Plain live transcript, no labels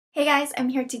Hey guys, I'm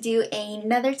here to do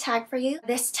another tag for you.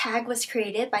 This tag was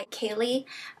created by Kaylee.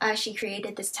 She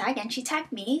created this tag and she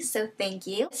tagged me, so thank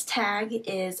you. This tag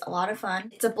is a lot of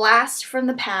fun. It's a blast from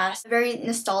the past, a very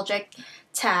nostalgic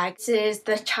tag. This is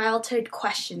the childhood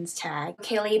questions tag.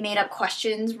 Kaylee made up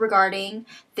questions regarding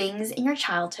things in your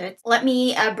childhood. Let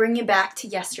me bring you back to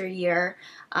yesteryear,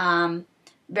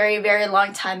 very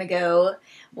long time ago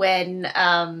when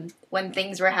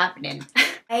things were happening.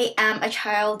 I am a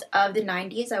child of the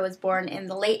 90s. I was born in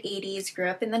the late 80s, grew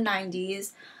up in the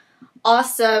 90s.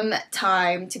 Awesome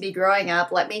time to be growing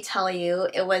up, let me tell you.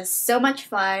 It was so much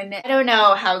fun. I don't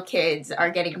know how kids are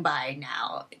getting by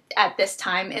now at this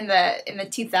time in the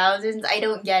 2000s. I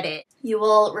don't get it. You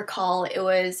will recall it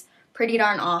was pretty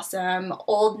darn awesome.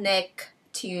 Old Nick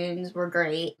tunes were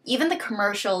great. Even the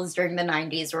commercials during the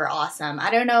 90s were awesome.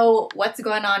 I don't know what's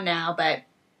going on now, but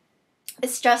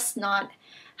it's just not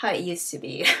how it used to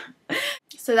be.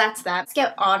 So that's that. Let's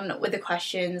get on with the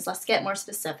questions. Let's get more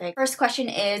specific. First question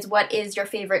is, what is your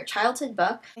favorite childhood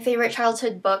book? My favorite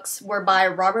childhood books were by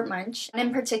Robert Munsch, and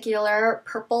in particular,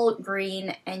 Purple,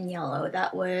 Green, and Yellow.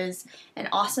 That was an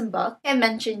awesome book. I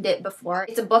mentioned it before.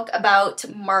 It's a book about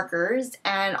markers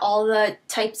and all the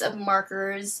types of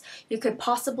markers you could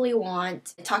possibly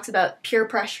want. It talks about peer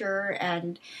pressure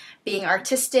and being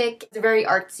artistic. It's a very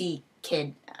artsy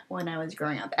kid when I was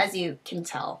growing up, as you can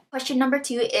tell. Question number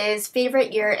 2 is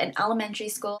favorite year in elementary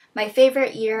school. My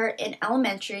favorite year in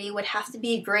elementary would have to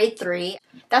be grade 3.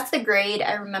 That's the grade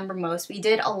I remember most. We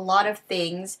did a lot of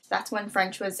things. That's when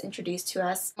French was introduced to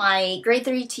us. My grade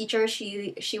 3 teacher,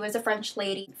 she was a French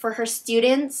lady. For her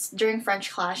students during French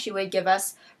class, she would give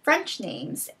us French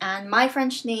names, and my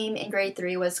French name in grade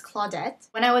 3 was Claudette.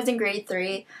 When I was in grade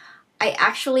 3, I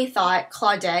actually thought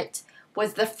Claudette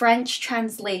was the French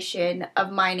translation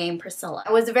of my name, Priscilla.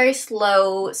 I was a very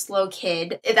slow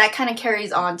kid. That kind of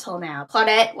carries on till now.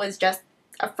 Claudette was just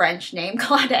a French name,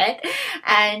 Claudette,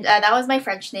 and that was my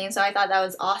French name, so I thought that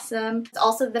was awesome. It's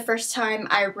also the first time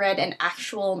I read an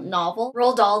actual novel.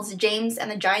 Roald Dahl's James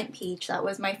and the Giant Peach. That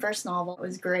was my first novel. It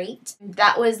was great.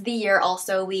 That was the year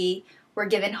also we were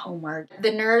given homework.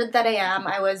 The nerd that I am,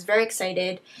 I was very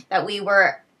excited that we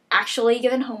were actually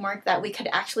given homework, that we could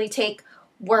actually take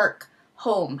work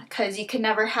home, because you could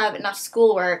never have enough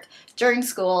schoolwork during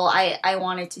school. I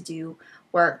wanted to do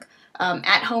work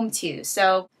at home too.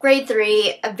 So grade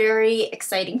 3, a very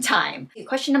exciting time.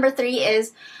 Question number 3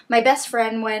 is my best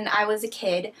friend when I was a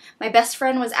kid. My best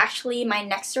friend was actually my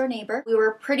next door neighbor. We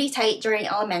were pretty tight during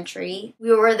elementary.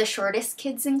 We were the shortest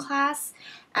kids in class,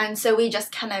 and so we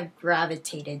just kind of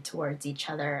gravitated towards each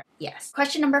other. Yes.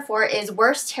 Question number 4 is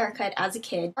worst haircut as a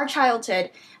kid. Our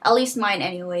childhood, at least mine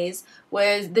anyways,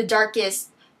 was the darkest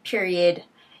period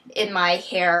in my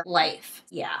hair life.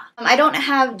 Yeah. I don't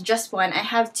have just one. I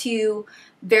have 2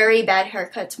 very bad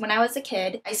haircuts. When I was a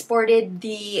kid, I sported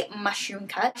the mushroom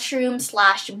cut,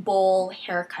 mushroom/bowl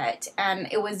haircut, and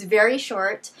it was very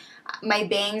short. My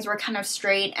bangs were kind of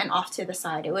straight and off to the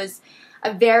side. It was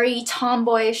a very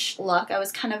tomboyish look. I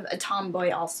was kind of a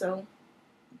tomboy also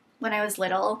when I was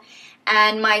little.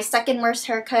 And my second worst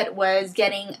haircut was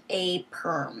getting a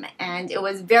perm, and it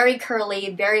was very curly,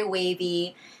 very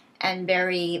wavy, and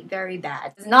very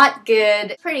bad. It's not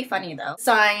good. It's pretty funny though.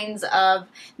 Signs of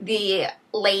the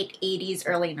late 80s,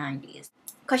 early 90s.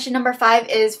 Question number 5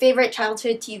 is favorite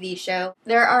childhood TV show.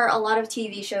 There are a lot of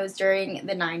TV shows during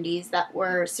the 90s that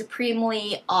were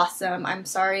supremely awesome. I'm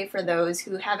sorry for those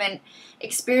who haven't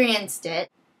experienced it.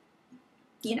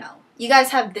 You know, you guys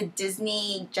have the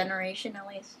Disney generation at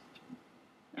least.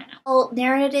 I'll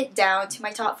narrow it down to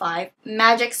my top 5.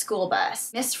 Magic School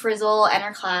Bus, Miss Frizzle and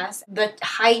her class, the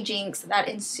hijinks that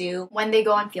ensue when they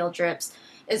go on field trips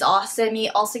is awesome. You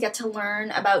also get to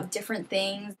learn about different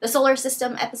things. The solar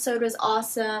system episode was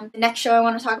awesome. The next show I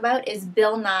want to talk about is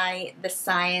Bill Nye the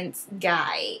Science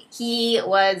Guy. He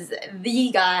was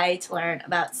the guy to learn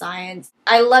about science.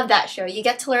 I love that show. You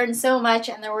get to learn so much,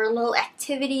 and there were little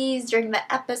activities during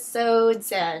the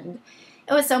episodes, and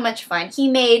it was so much fun. He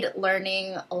made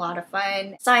learning a lot of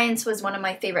fun. Science was one of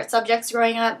my favorite subjects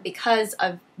growing up because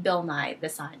of Bill Nye the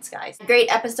Science Guy.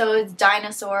 Great episodes,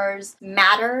 dinosaurs,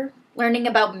 matter. Learning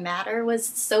about matter was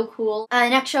so cool. The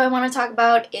next show I want to talk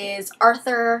about is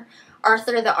Arthur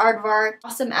the Aardvark.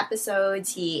 Awesome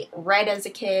episodes. He read as a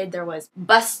kid. There was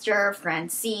Buster,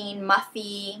 Francine,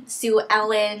 Muffy, Sue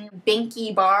Ellen,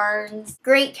 Binky Barnes.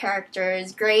 Great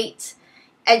characters, great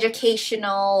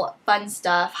educational, fun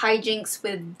stuff. Hijinks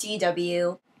with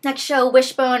DW. Next show,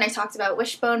 Wishbone. I talked about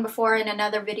Wishbone before in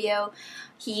another video.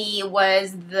 He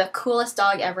was the coolest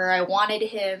dog ever. I wanted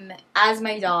him as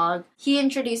my dog. He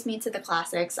introduced me to the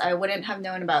classics. I wouldn't have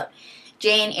known about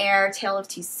Jane Eyre, Tale of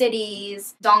Two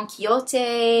Cities, Don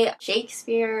Quixote,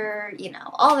 Shakespeare, you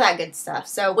know, all that good stuff.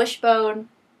 So Wishbone,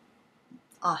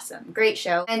 awesome, great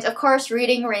show. And of course,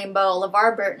 Reading Rainbow.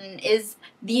 LeVar Burton is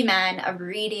the man of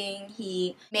reading.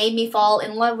 He made me fall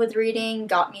in love with reading,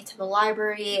 got me to the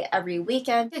library every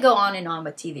weekend. To go on and on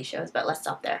with TV shows, but let's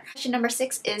stop there. Question number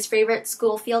 6 is favorite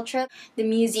school field trip. The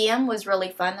museum was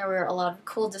really fun. There were a lot of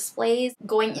cool displays.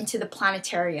 Going into the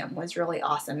planetarium was really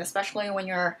awesome, especially when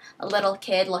you're a little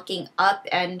kid looking up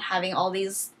and having all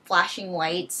these flashing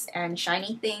lights and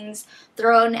shiny things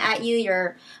thrown at you.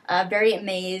 You're very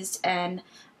amazed and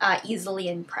easily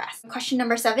impressed. Question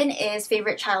number 7 is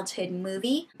favorite childhood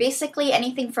movie. Basically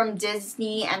anything from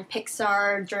Disney and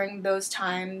Pixar during those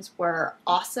times were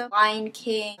awesome. Lion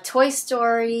King, Toy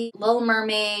Story, Little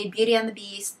Mermaid, Beauty and the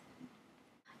Beast.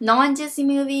 Non-Disney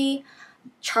movie,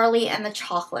 Charlie and the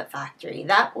Chocolate Factory.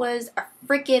 That was a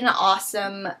freaking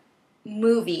awesome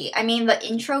movie. I mean, the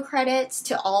intro credits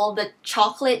to all the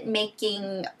chocolate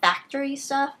making factory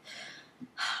stuff.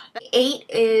 8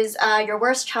 is your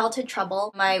worst childhood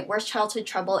trouble. My worst childhood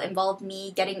trouble involved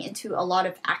me getting into a lot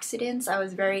of accidents. I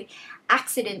was very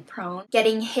accident prone,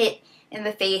 getting hit in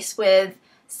the face with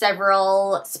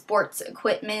several sports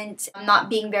equipment, not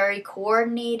being very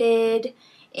coordinated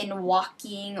in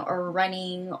walking or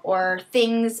running or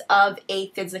things of a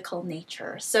physical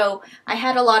nature. So I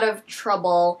had a lot of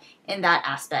trouble in that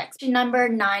aspect. Number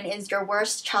 9 is your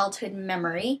worst childhood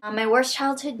memory. My worst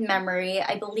childhood memory,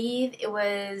 I believe it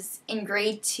was in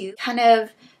grade 2, kind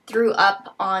of threw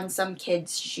up on some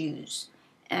kid's shoes.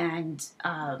 And,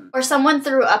 or someone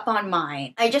threw up on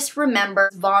mine. I just remember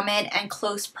vomit and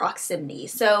close proximity.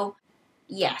 So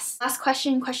yes. Last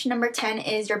question, question number 10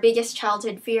 is your biggest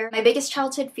childhood fear. My biggest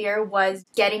childhood fear was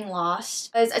getting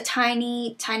lost. As a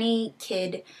tiny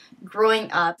kid growing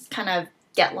up, kind of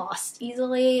get lost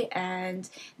easily, and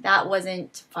that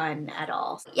wasn't fun at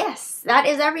all. So yes, that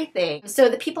is everything. So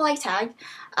the people I tagged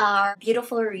are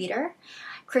Beautiful Reader,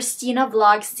 Christina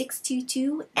Vlog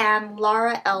 622, and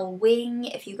Laura L. Wing.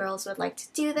 If you girls would like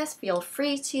to do this, feel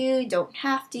free to. Don't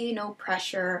have to, no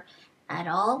pressure at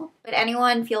all. But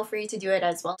anyone, feel free to do it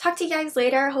as well. Talk to you guys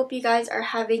later. Hope you guys are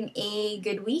having a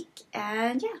good week.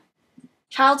 And yeah,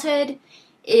 childhood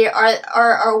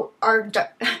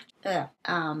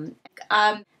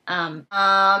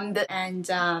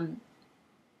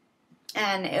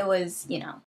and it was, you know,